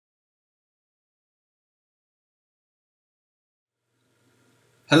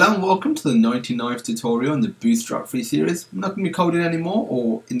Hello and welcome to the 99th tutorial in the Bootstrap free series. I'm not going to be coding anymore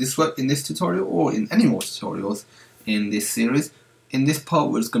or in this tutorial or in any more tutorials in this series. In this part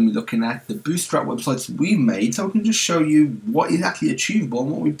we're just going to be looking at the Bootstrap websites we've made so I can just show you what is actually achievable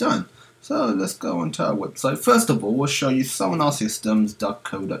and what we've done. So let's go onto our website. First of all we'll show you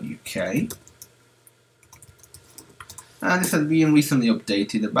sonarsystems.co.uk, and this has been recently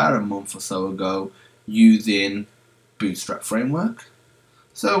updated about a month or so ago using Bootstrap framework.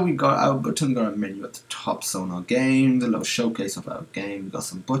 So we got our button, got our menu at the top, Sonar Game, the little showcase of our game, we got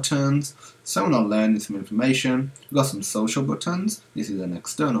some buttons, Sonar Learning, some information, we got some social buttons, this is an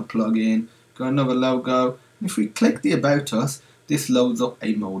external plugin, got another logo, and if we click the About Us, this loads up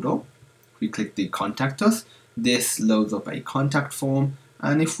a modal. If we click the Contact Us, this loads up a contact form,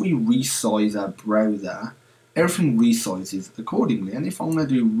 and if we resize our browser, everything resizes accordingly, and if I'm going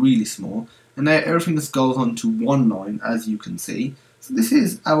to do really small, and now everything just goes on to one line as you can see. So this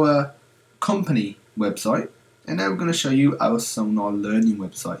is our company website, and now we're going to show you our Sonar Learning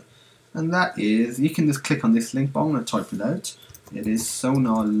website, and that is, you can just click on this link, but I'm going to type it out. It is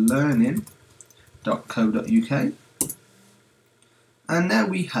sonarlearning.co.uk, and now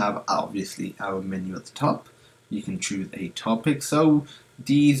we have obviously our menu at the top. You can choose a topic, so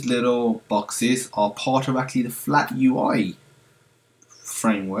these little boxes are part of actually the Flat UI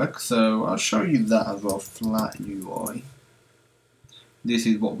framework, so I'll show you that as well. Flat UI. This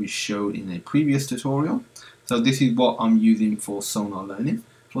is what we showed in a previous tutorial. So this is what I'm using for Sonar Learning.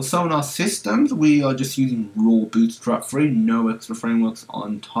 For Sonar Systems, we are just using raw Bootstrap free, no extra frameworks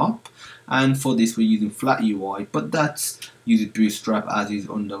on top. And for this, we're using Flat UI, but that's using Bootstrap as its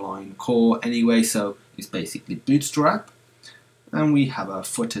underlying core anyway, so it's basically Bootstrap. And we have our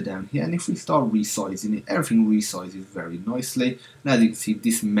footer down here, and if we start resizing it, everything resizes very nicely. And as you can see,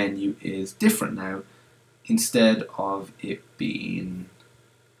 this menu is different now. Instead of it being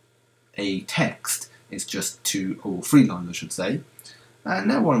a text, it's just two or three lines, I should say. And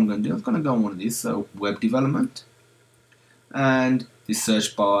now what I'm going to do, I'm going to go on one of these, so web development, and the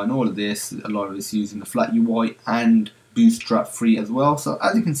search bar and all of this, a lot of this using the Flat UI and Bootstrap free as well. So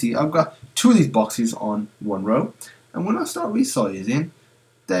as you can see, I've got two of these boxes on one row, and when I start resizing,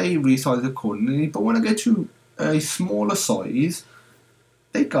 they resize accordingly, but when I get to a smaller size,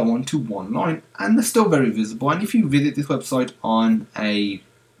 they go on to one line, and they're still very visible. And if you visit this website on a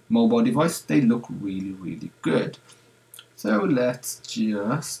mobile device, they look really good. So let's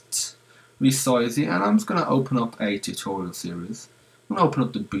just resize it, and I'm just going to open up a tutorial series. I'm going to open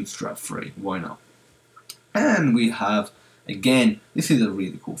up the Bootstrap free, why not? And we have, again, this is a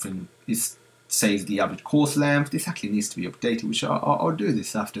really cool thing. This says the average course length. This actually needs to be updated, which I'll do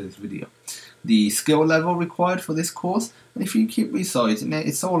this after this video. The skill level required for this course, and if you keep resizing it,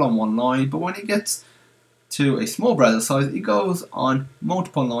 it's all on one line, but when it gets to a small browser size, it goes on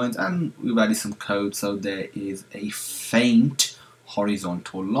multiple lines, and we've added some code so there is a faint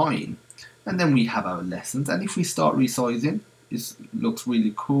horizontal line. And then we have our lessons, and if we start resizing, it looks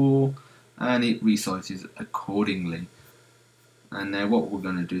really cool and it resizes accordingly. And now what we're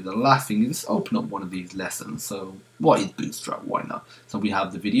going to do, the last thing, is just open up one of these lessons. So what is Bootstrap? Why not? So we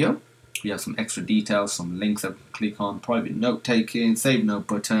have the video, we have some extra details, some links that we can click on, private note taking, save note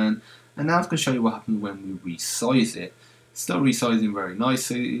button, and now I'm going to show you what happens when we resize it. Still resizing very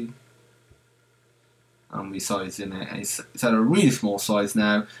nicely. I'm resizing it, it's at a really small size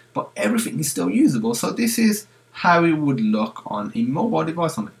now, but everything is still usable. So this is how it would look on a mobile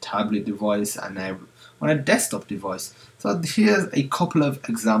device, on a tablet device, and now on a desktop device. So here's a couple of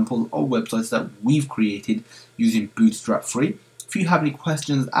examples of websites that we've created using Bootstrap free. If you have any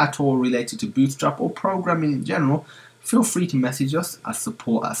questions at all related to Bootstrap or programming in general, feel free to message us at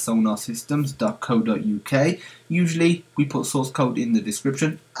support@sonarsystems.co.uk. Usually we put source code in the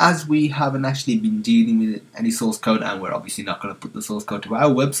description. As we haven't actually been dealing with any source code, and we're obviously not going to put the source code to our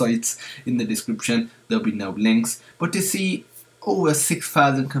websites in the description, there'll be no links. But to see over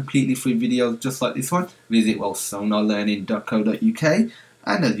 6,000 completely free videos just like this one, visit sonarlearning.co.uk.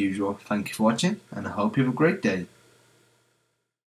 And as usual, thank you for watching, and I hope you have a great day.